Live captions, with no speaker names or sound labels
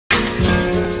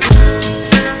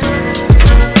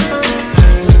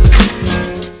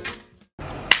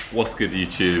What's good,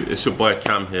 YouTube? It's your boy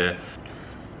Cam here.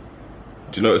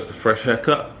 Do you notice the fresh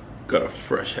haircut? Got a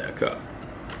fresh haircut.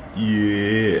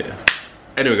 Yeah.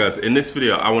 Anyway guys, in this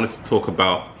video I wanted to talk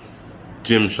about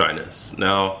gym shyness.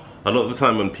 Now, a lot of the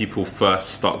time when people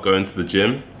first start going to the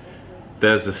gym,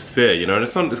 there's this fear, you know, and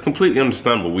it's completely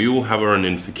understandable. We all have our own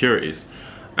insecurities.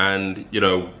 And, you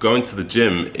know, going to the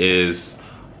gym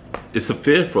it's a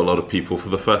fear for a lot of people for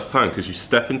the first time, because you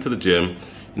step into the gym,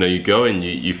 you know, you go in,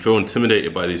 you feel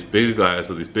intimidated by these bigger guys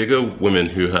or these bigger women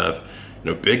who have,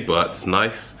 you know, big butts,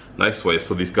 nice waist.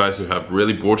 So these guys who have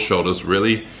really broad shoulders,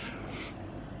 really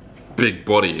big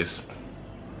bodies,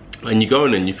 and you go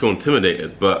in and you feel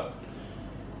intimidated. But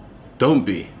don't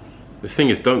be. The thing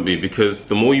is, don't be, because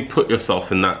the more you put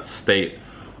yourself in that state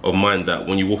of mind that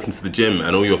when you walk into the gym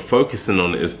and all you're focusing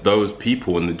on is those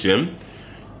people in the gym,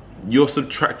 you're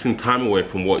subtracting time away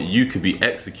from what you could be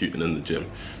executing in the gym.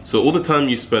 So all the time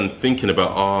you spend thinking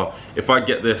about, oh, if I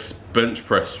get this bench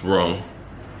press wrong,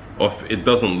 or if it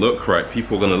doesn't look right,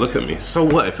 people are gonna look at me. So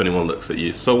what if anyone looks at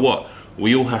you? So what?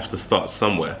 We all have to start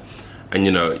somewhere. And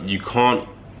you know, you can't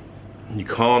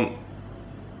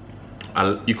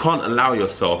allow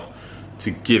yourself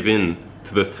to give in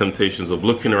to those temptations of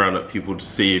looking around at people to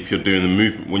see if you're doing the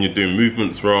movement, when you're doing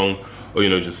movements wrong, or, you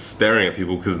know, just staring at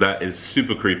people, because that is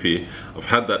super creepy. I've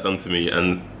had that done to me,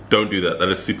 and don't do that. That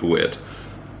is super weird.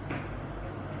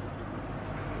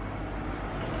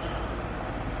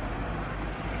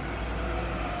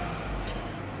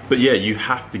 But yeah, you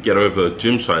have to get over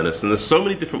gym shyness, and there's so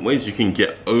many different ways you can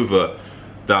get over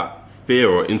that fear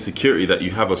or insecurity that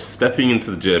you have of stepping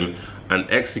into the gym and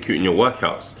executing your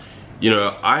workouts. You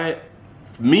know,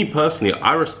 me personally,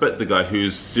 I respect the guy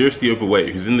who's seriously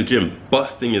overweight, who's in the gym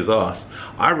busting his ass.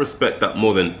 I respect that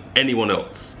more than anyone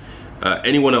else.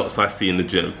 Anyone else I see in the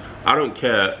gym. I don't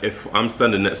care if I'm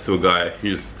standing next to a guy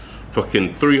who's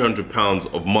fucking 300 pounds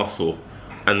of muscle,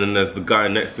 and then there's the guy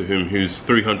next to him who's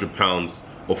 300 pounds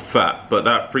of fat, but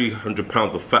that 300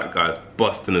 pounds of fat guy is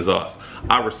busting his ass.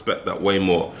 I respect that way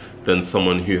more than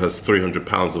someone who has 300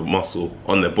 pounds of muscle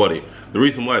on their body. The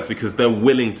reason why is because they're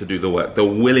willing to do the work. They're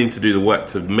willing to do the work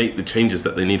to make the changes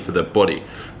that they need for their body.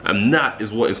 And that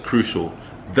is what is crucial.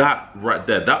 That right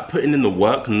there, that putting in the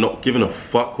work, not giving a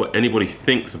fuck what anybody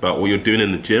thinks about what you're doing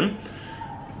in the gym,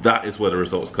 that is where the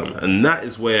results come. And that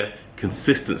is where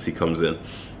consistency comes in.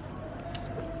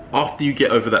 After you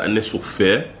get over that initial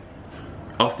fear,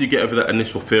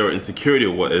 or insecurity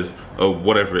or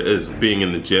whatever it is, being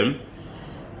in the gym,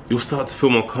 you'll start to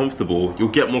feel more comfortable. You'll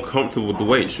get more comfortable with the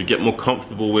weights. You'll get more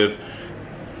comfortable with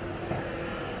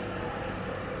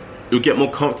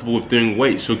doing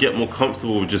weights. You'll get more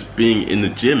comfortable with just being in the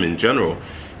gym in general.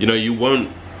 You know, you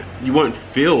won't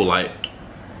feel like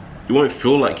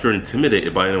you're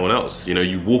intimidated by anyone else. You know,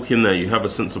 you walk in there, you have a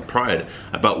sense of pride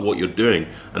about what you're doing,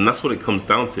 and that's what it comes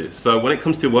down to. So when it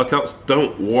comes to your workouts,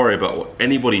 don't worry about what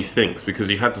anybody thinks, because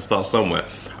you had to start somewhere.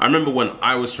 I remember when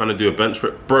I was trying to do a bench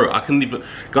press, bro, I couldn't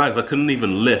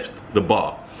even lift the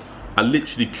bar. I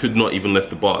literally could not even lift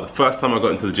the bar. The first time I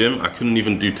got into the gym, I couldn't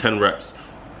even do 10 reps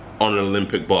on an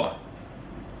Olympic bar.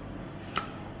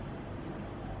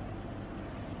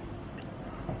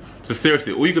 So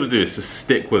seriously, all you gotta do is just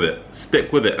stick with it.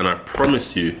 Stick with it, and I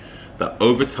promise you that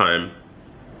over time,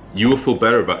 you will feel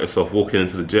better about yourself walking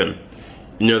into the gym.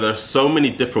 You know, there are so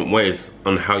many different ways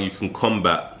on how you can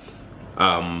combat,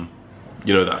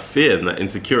 you know, that fear and that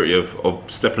insecurity of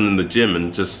stepping in the gym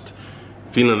and just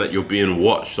feeling that you're being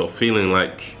watched, or feeling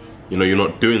like, you know, you're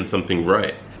not doing something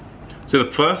right. So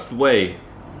the first way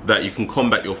that you can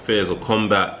combat your fears or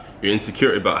combat your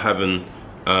insecurity about having,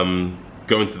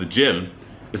 going to the gym,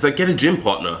 is like, get a gym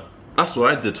partner. That's what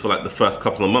I did for like the first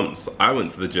couple of months. I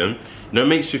went to the gym. You know, it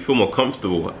makes you feel more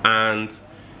comfortable. And,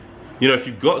 you know, if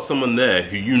you've got someone there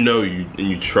who you know and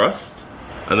you trust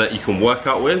and that you can work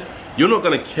out with, you're not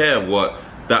gonna care what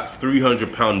that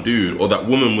 300-pound dude or that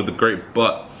woman with the great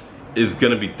butt is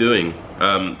gonna be doing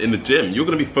in the gym. You're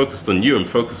gonna be focused on you and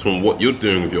focused on what you're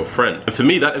doing with your friend. And for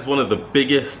me, that is one of the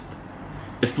biggest,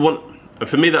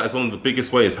 for me, that is one of the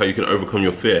biggest ways how you can overcome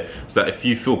your fear. Is that if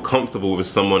you feel comfortable with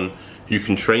someone you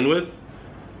can train with,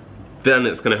 then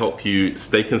it's gonna help you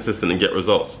stay consistent and get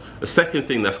results. The second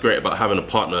thing that's great about having a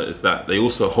partner is that they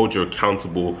also hold you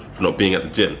accountable for not being at the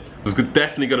gym. It's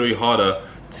definitely gonna be harder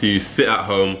to sit at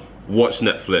home, watch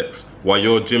Netflix, while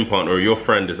your gym partner or your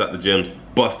friend is at the gym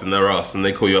busting their ass, and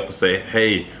they call you up and say,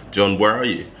 hey, John, where are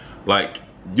you? Like,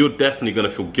 you're definitely gonna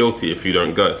feel guilty if you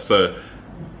don't go. So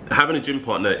having a gym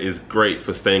partner is great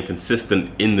for staying consistent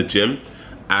in the gym,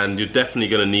 and you're definitely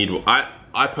gonna need,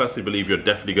 I personally believe you're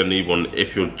definitely gonna need one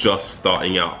if you're just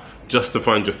starting out, just to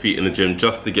find your feet in the gym,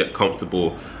 just to get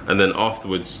comfortable, and then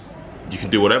afterwards you can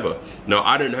do whatever. Now,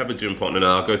 I don't have a gym partner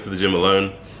now. I go to the gym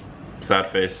alone, sad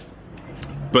face.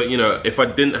 But you know, if I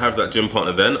didn't have that gym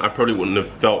partner then, I probably wouldn't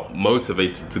have felt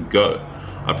motivated to go.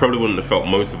 I probably wouldn't have felt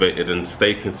motivated and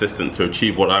stay consistent to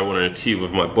achieve what I want to achieve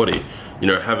with my body. You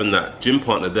know, having that gym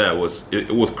partner there was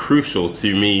crucial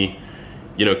to me,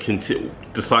 you know,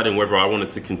 deciding whether I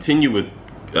wanted to continue with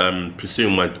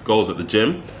pursuing my goals at the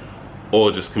gym,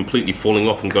 or just completely falling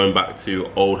off and going back to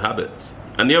old habits.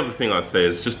 And the other thing I'd say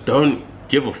is just don't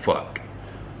give a fuck.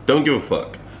 Don't give a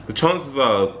fuck. The chances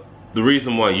are, the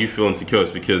reason why you feel insecure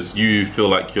is because you feel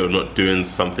like you're not doing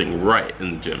something right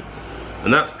in the gym.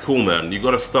 And that's cool, man. You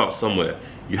gotta start somewhere.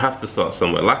 You have to start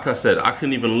somewhere. Like I said, I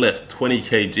couldn't even lift 20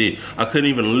 kg. I couldn't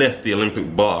even lift the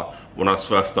Olympic bar when I was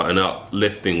first starting out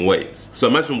lifting weights. So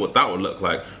imagine what that would look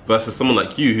like versus someone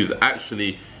like you who's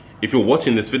actually, if you're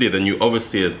watching this video, then you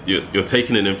obviously you're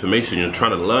taking in information. You're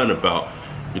trying to learn about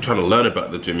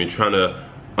the gym. You're trying to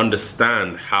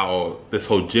understand how this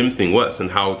whole gym thing works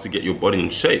and how to get your body in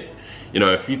shape. You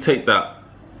know, if you take that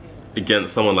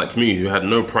against someone like me who had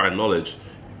no prior knowledge,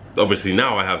 obviously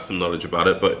now I have some knowledge about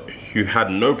it, but who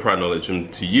had no prior knowledge,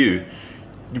 and to you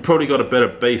probably got a better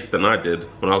base than I did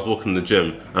when I was walking the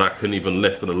gym and I couldn't even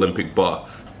lift an Olympic bar.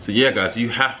 So yeah, guys, you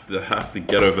have to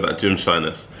get over that gym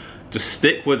shyness. Just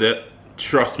stick with it.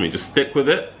 Trust me, just stick with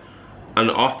it. And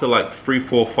after like 3,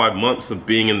 4, 5 months of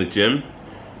being in the gym,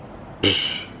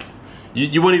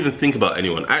 you won't even think about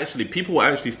anyone. Actually, people will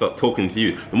actually start talking to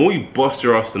you. The more you bust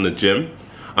your ass in the gym,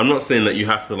 I'm not saying that you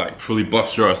have to like fully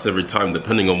bust your ass every time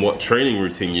depending on what training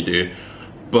routine you do,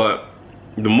 but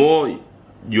the more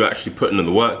you actually put in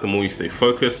the work, the more you stay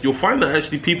focused, you'll find that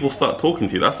actually people start talking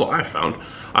to you. That's what I found.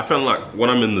 I found like when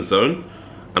I'm in the zone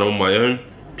and on my own,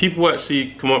 people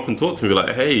actually come up and talk to me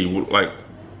like, hey, like,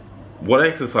 what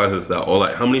exercise is that? Or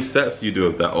like, how many sets do you do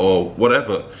of that? Or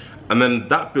whatever. And then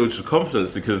that builds your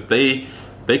confidence because they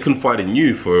confide in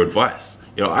you for advice.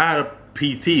 You know, I had a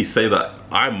PT say that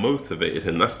I motivated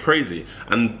him. That's crazy.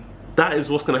 And that is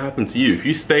what's gonna happen to you. If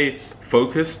you stay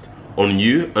focused on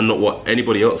you and not what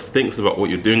anybody else thinks about what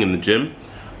you're doing in the gym,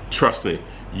 trust me,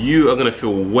 you are gonna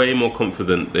feel way more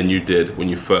confident than you did when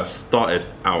you first started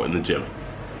out in the gym.